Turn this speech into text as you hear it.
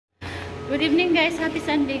Good evening guys, happy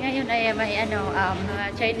Sunday. Ngayon ay may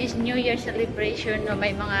Chinese New Year celebration, no,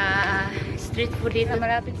 may mga street food dito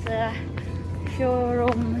malapit sa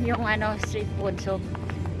showroom yung street food. So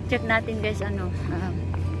check natin guys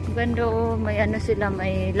gando may sila,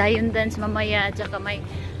 may lion dance mamaya at saka may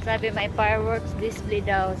sabi may fireworks display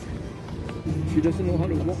daw. She doesn't know how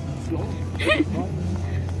to walk slow.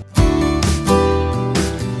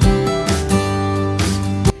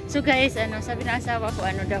 So guys, sabi ng asawa ko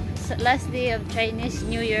daw, last day of Chinese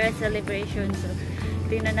New Year celebration. So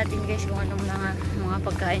tingnan natin guys kung anong mga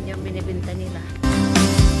pagkain yung binibenta nila.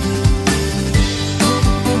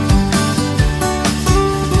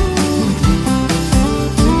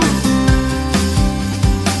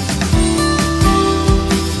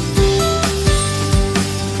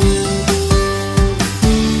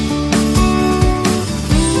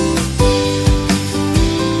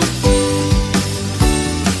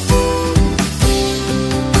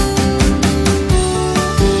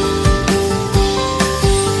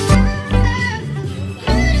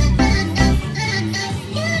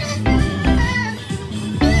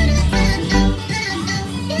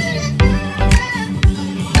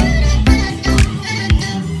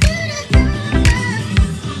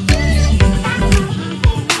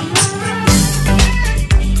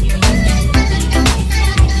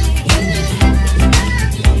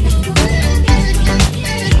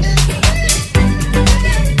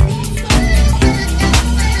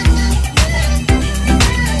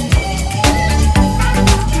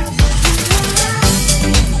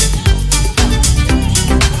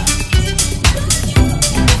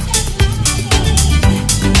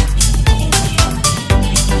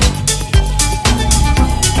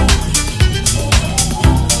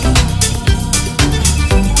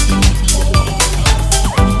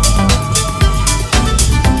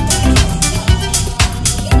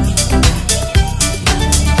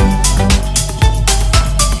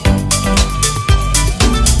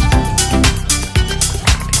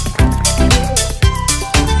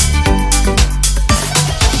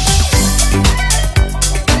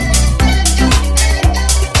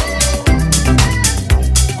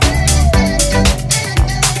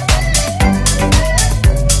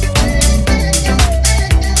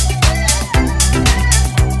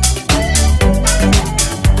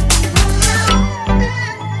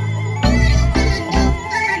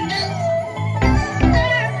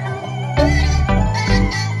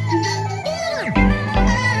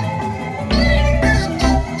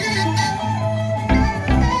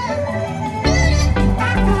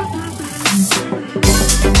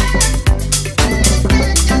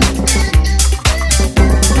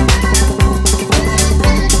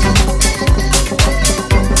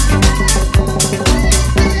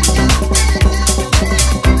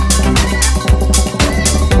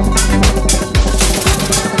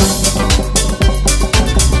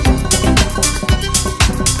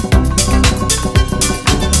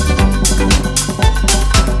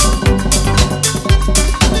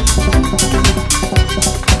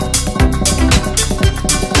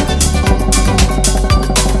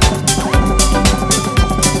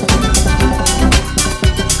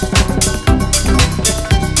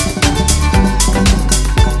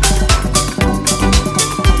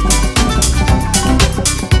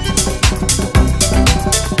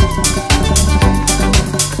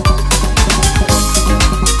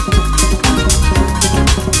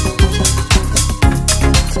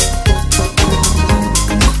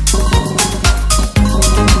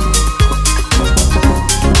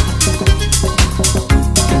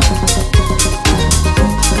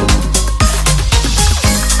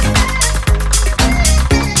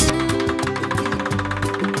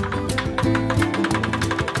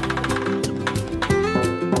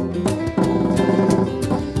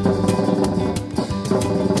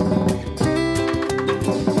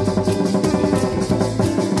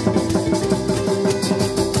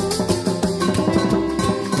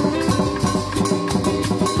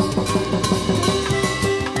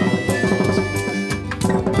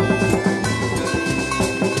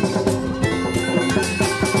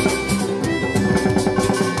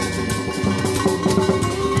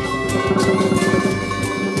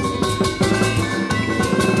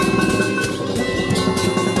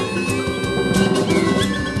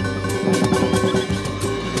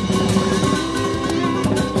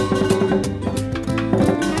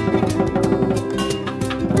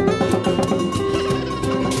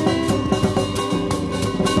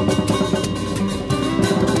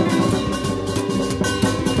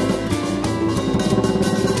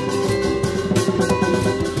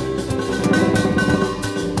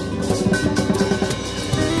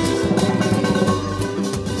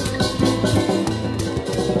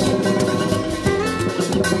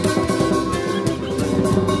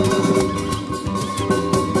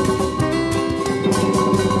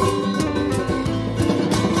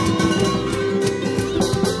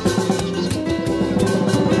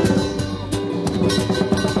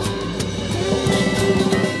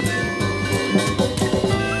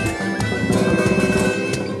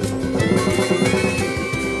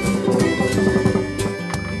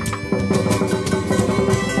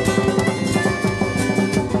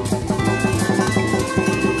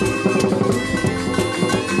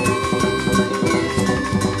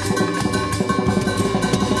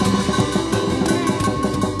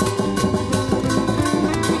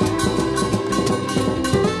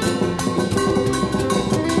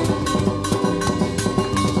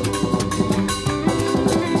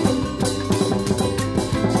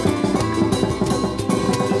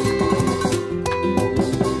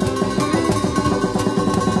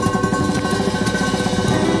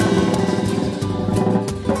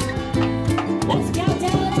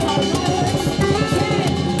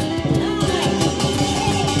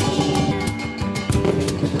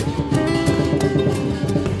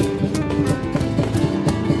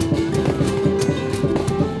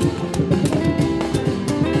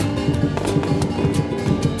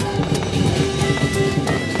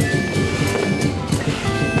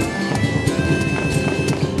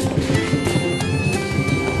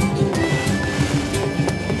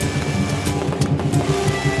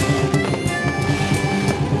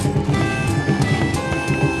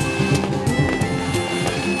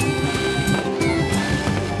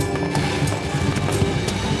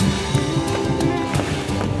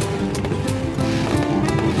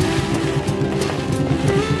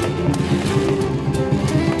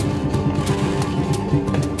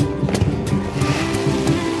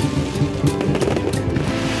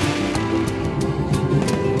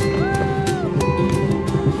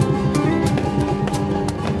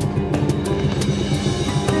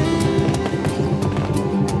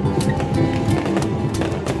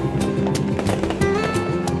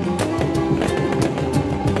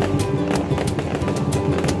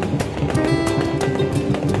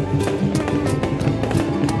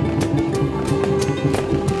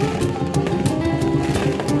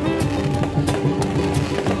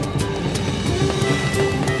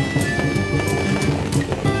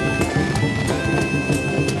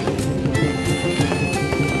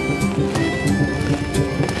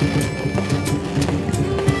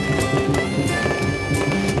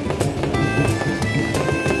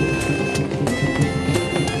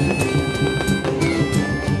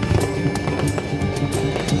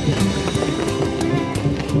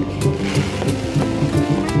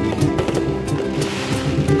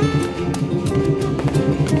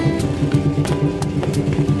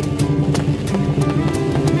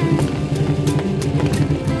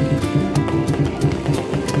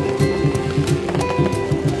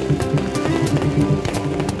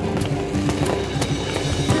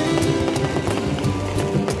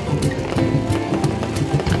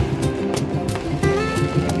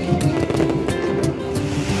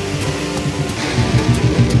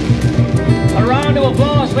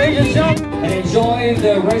 much, ladies and gentlemen. And enjoy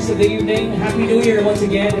the rest of the evening. Happy New Year once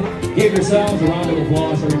again. Give yourselves a round of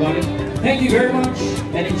applause, everybody. Thank you very much.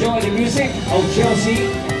 And enjoy the music of Chelsea.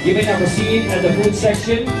 You may now proceed at the food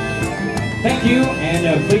section. Thank you,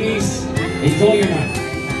 and please enjoy your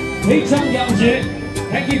night.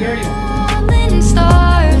 Thank you very much.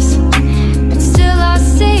 Stars, but still I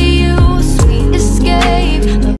see you, sweet escape.